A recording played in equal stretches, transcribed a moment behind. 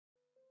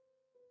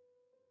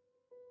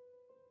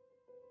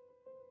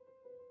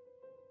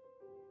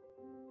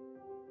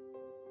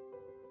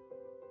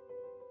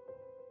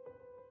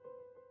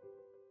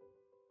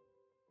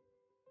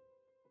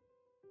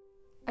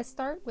I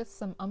start with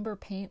some umber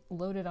paint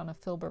loaded on a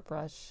filbert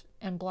brush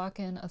and block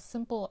in a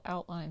simple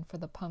outline for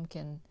the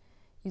pumpkin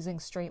using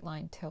straight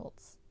line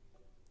tilts.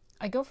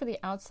 I go for the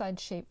outside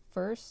shape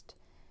first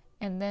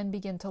and then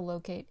begin to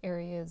locate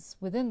areas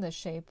within the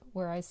shape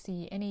where I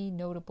see any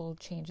notable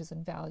changes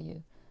in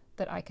value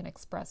that I can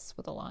express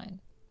with a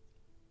line.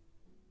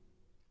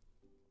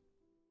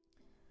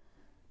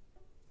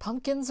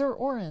 Pumpkins are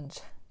orange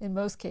in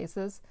most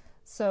cases,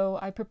 so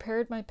I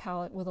prepared my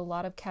palette with a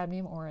lot of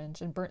cadmium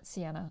orange and burnt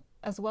sienna,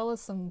 as well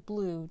as some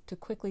blue to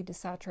quickly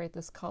desaturate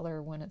this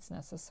color when it's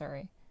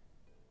necessary.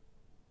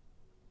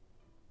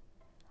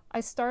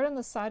 I start on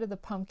the side of the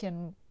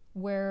pumpkin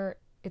where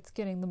it's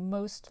getting the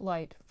most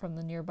light from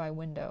the nearby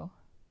window.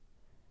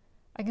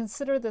 I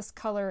consider this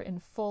color in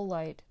full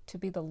light to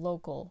be the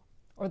local,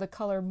 or the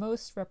color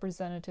most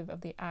representative of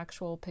the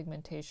actual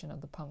pigmentation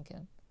of the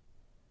pumpkin.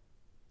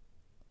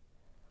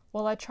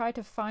 While I try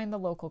to find the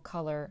local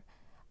color,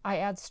 I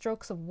add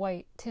strokes of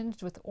white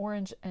tinged with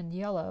orange and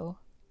yellow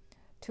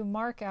to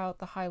mark out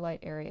the highlight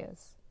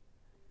areas.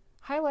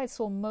 Highlights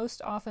will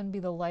most often be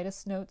the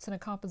lightest notes in a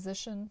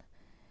composition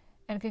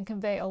and can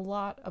convey a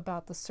lot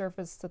about the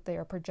surface that they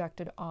are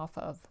projected off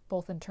of,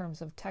 both in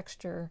terms of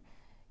texture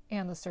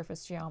and the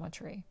surface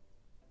geometry.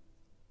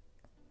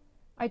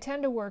 I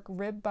tend to work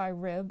rib by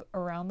rib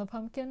around the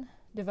pumpkin,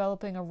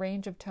 developing a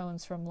range of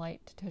tones from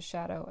light to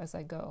shadow as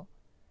I go.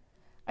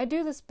 I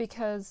do this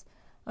because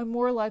I'm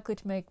more likely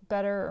to make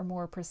better or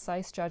more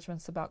precise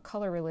judgments about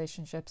color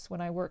relationships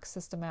when I work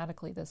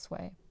systematically this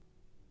way.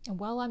 And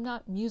while I'm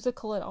not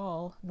musical at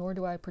all, nor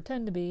do I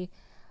pretend to be,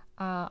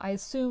 I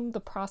assume the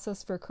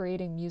process for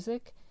creating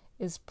music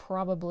is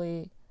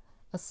probably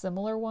a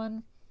similar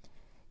one.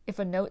 If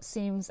a note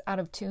seems out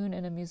of tune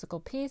in a musical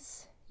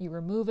piece, you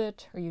remove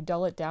it or you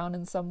dull it down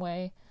in some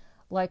way.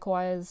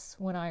 Likewise,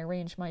 when I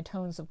arrange my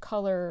tones of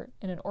color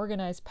in an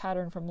organized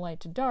pattern from light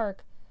to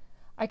dark,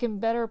 I can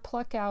better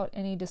pluck out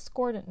any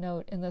discordant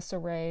note in this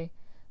array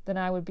than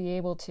I would be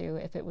able to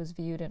if it was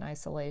viewed in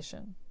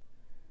isolation.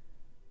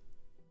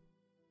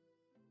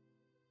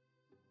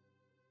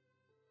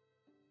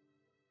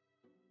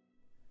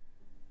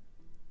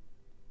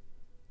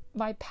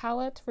 My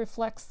palette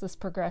reflects this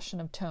progression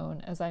of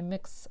tone as I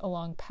mix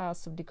along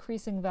paths of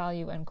decreasing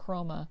value and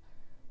chroma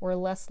where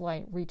less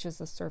light reaches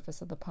the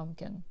surface of the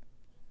pumpkin.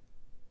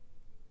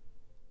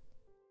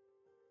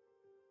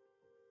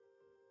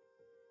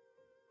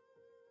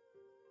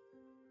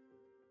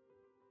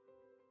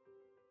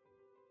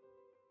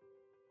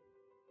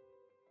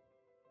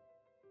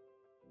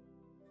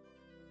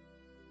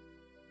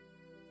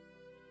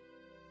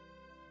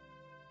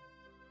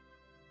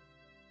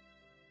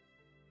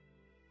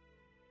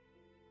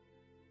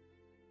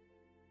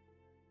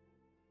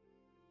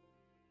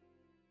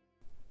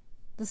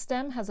 The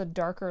stem has a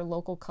darker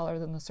local color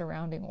than the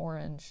surrounding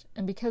orange,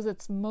 and because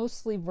it's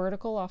mostly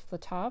vertical off the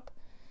top,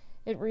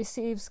 it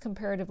receives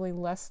comparatively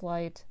less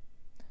light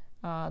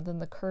than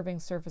the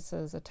curving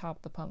surfaces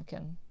atop the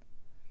pumpkin.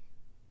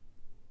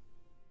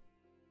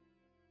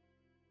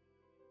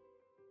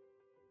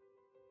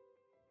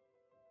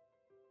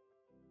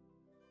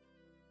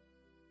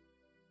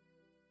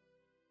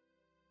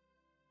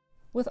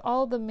 With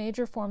all the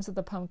major forms of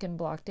the pumpkin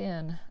blocked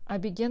in, I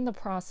begin the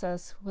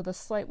process with a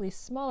slightly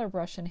smaller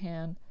brush in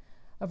hand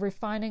of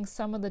refining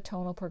some of the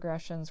tonal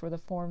progressions where the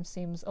form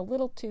seems a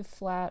little too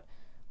flat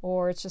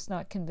or it's just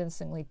not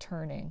convincingly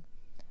turning.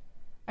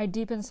 I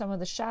deepen some of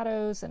the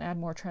shadows and add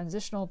more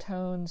transitional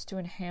tones to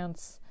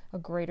enhance a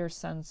greater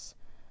sense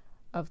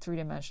of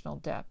three-dimensional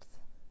depth.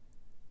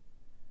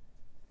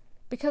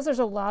 Because there's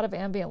a lot of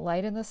ambient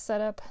light in this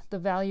setup, the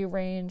value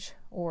range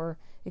or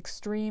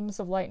extremes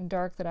of light and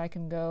dark that I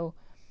can go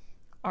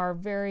are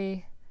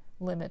very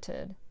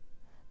limited.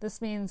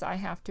 This means I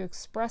have to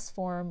express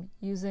form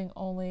using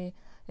only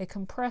a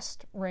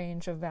compressed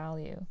range of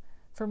value.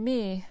 For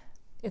me,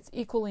 it's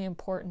equally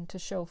important to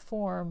show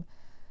form,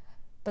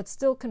 but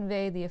still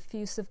convey the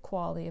effusive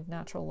quality of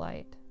natural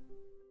light.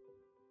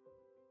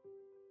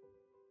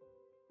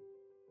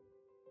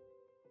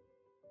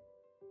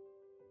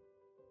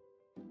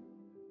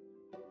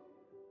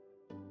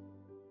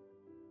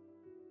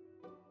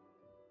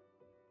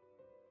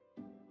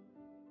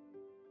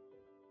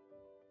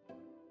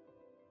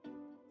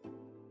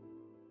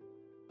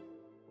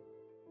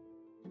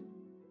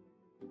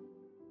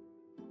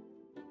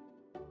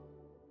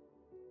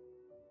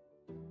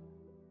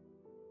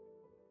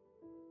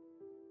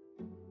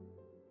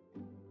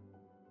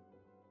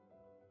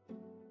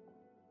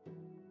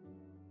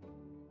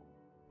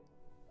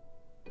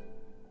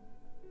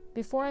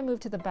 Before I move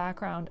to the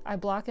background, I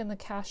block in the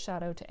cast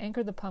shadow to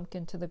anchor the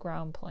pumpkin to the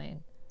ground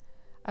plane.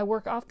 I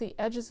work off the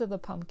edges of the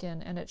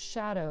pumpkin and its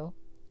shadow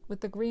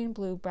with the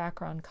green-blue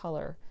background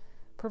color,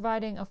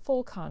 providing a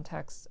full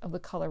context of the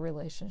color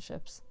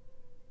relationships.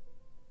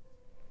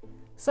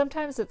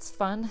 Sometimes it's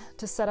fun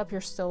to set up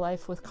your still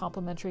life with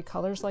complementary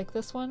colors like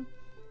this one,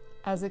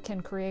 as it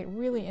can create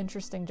really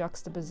interesting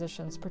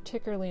juxtapositions,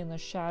 particularly in the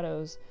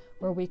shadows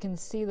where we can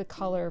see the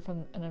color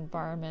from an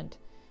environment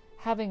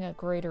having a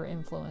greater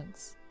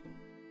influence.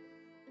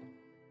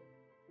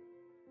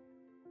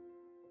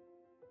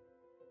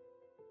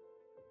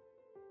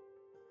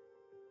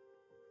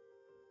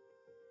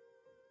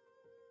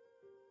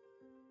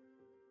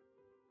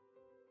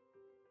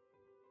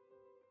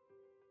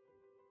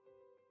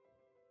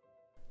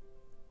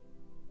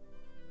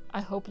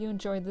 I hope you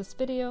enjoyed this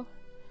video.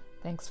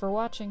 Thanks for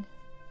watching.